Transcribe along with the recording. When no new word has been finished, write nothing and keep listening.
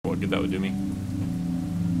good that would do me.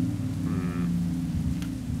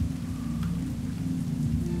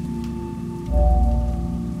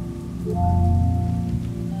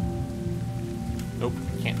 Nope,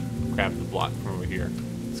 can't grab the block from over here.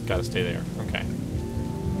 It's gotta stay there. Okay.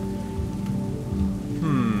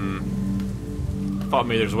 I thought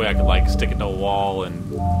maybe there's a way I could like stick it to a wall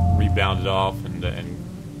and rebound it off and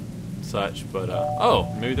such, but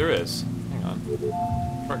oh, maybe there is. Hang on.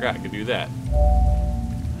 Forgot I could do that.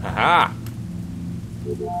 Haha!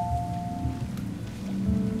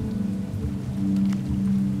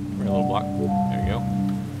 Right, a little block. There you go.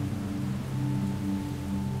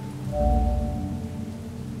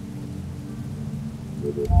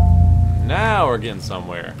 Now we're getting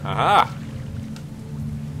somewhere. Haha!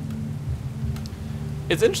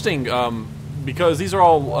 It's interesting because these are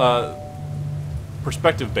all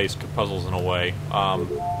perspective-based puzzles in a way,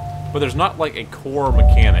 but there's not like a core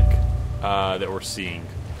mechanic that we're seeing,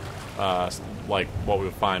 like what we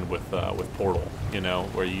would find with Portal, you know,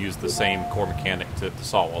 where you use the same core mechanic to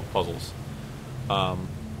solve all the puzzles. But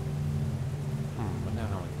now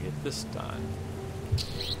how do I get this done?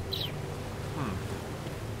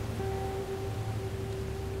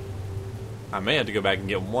 I may have to go back and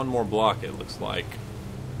get one more block, it looks like.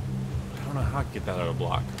 I don't know how I can get that other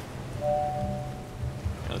block.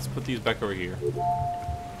 Let's put these back over here.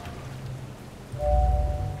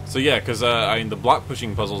 So yeah, because I mean the block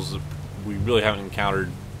pushing puzzles we really haven't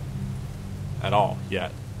encountered at all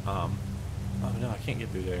yet. Oh no, I can't get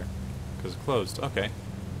through there because it's closed. Okay.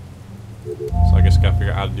 So I guess I gotta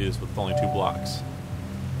figure out how to do this with only 2 blocks.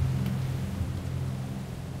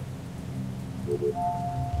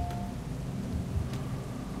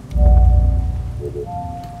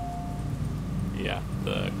 Yeah,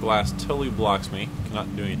 the glass totally blocks me.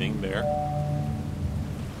 Cannot do anything there.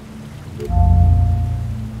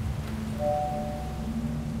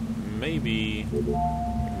 Maybe I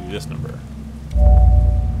can do this number.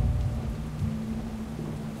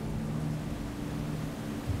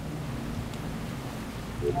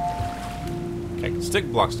 Okay, I can stick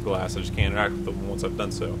blocks to glass, I just can't interact with them once I've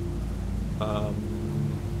done so.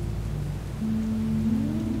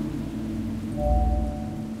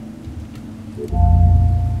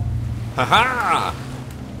 Haha!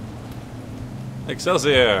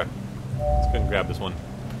 Excelsior! Let's go and grab this one.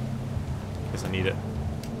 Guess I need it.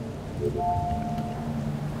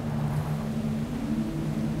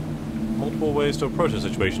 Multiple ways to approach a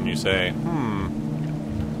situation, you say.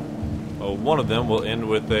 Well, one of them will end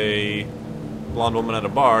with a blonde woman at a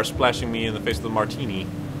bar splashing me in the face with a martini.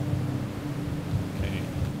 Okay.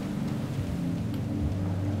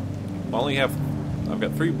 I've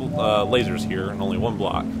got 3 lasers here and only 1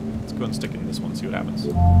 block. Let's go ahead and stick it in this one and see what happens.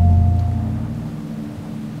 Open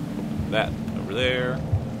that over there.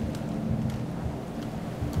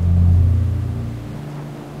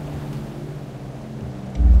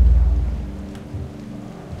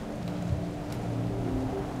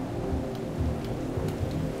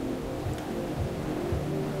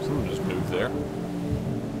 Someone just moved there.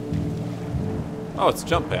 Oh, it's a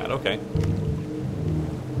jump pad, okay.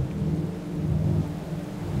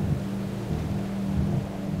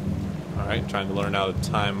 Alright, trying to learn how to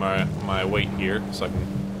time my weight here so I can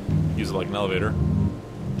use it like an elevator.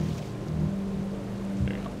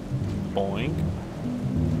 There you go. Boink.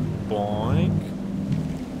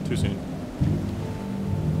 Boink. Too soon.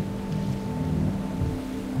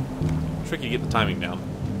 Tricky to get the timing down.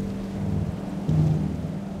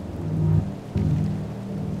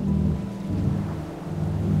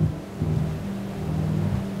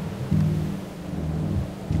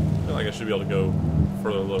 I feel like I should be able to go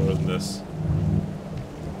further lower than this.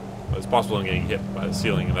 But it's possible I'm getting hit by the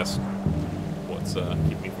ceiling, and that's what's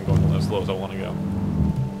keeping me from going as low as I want to go.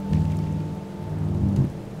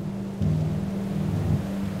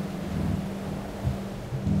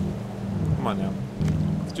 Come on now.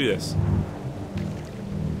 Let's do this.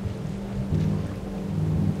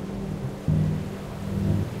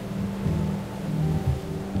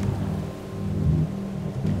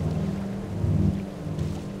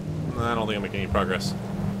 I don't think I'm making any progress.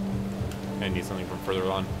 I need something from further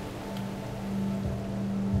on.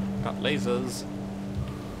 Got lasers.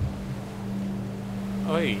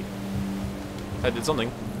 Oh hey. That did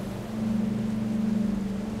something.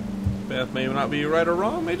 Path may not be right or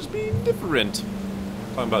wrong, may just be different.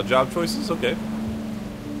 Talking about job choices? Okay.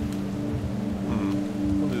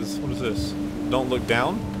 What is this? Don't look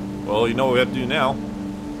down? Well, you know what we have to do now.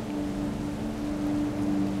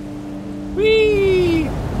 Whee!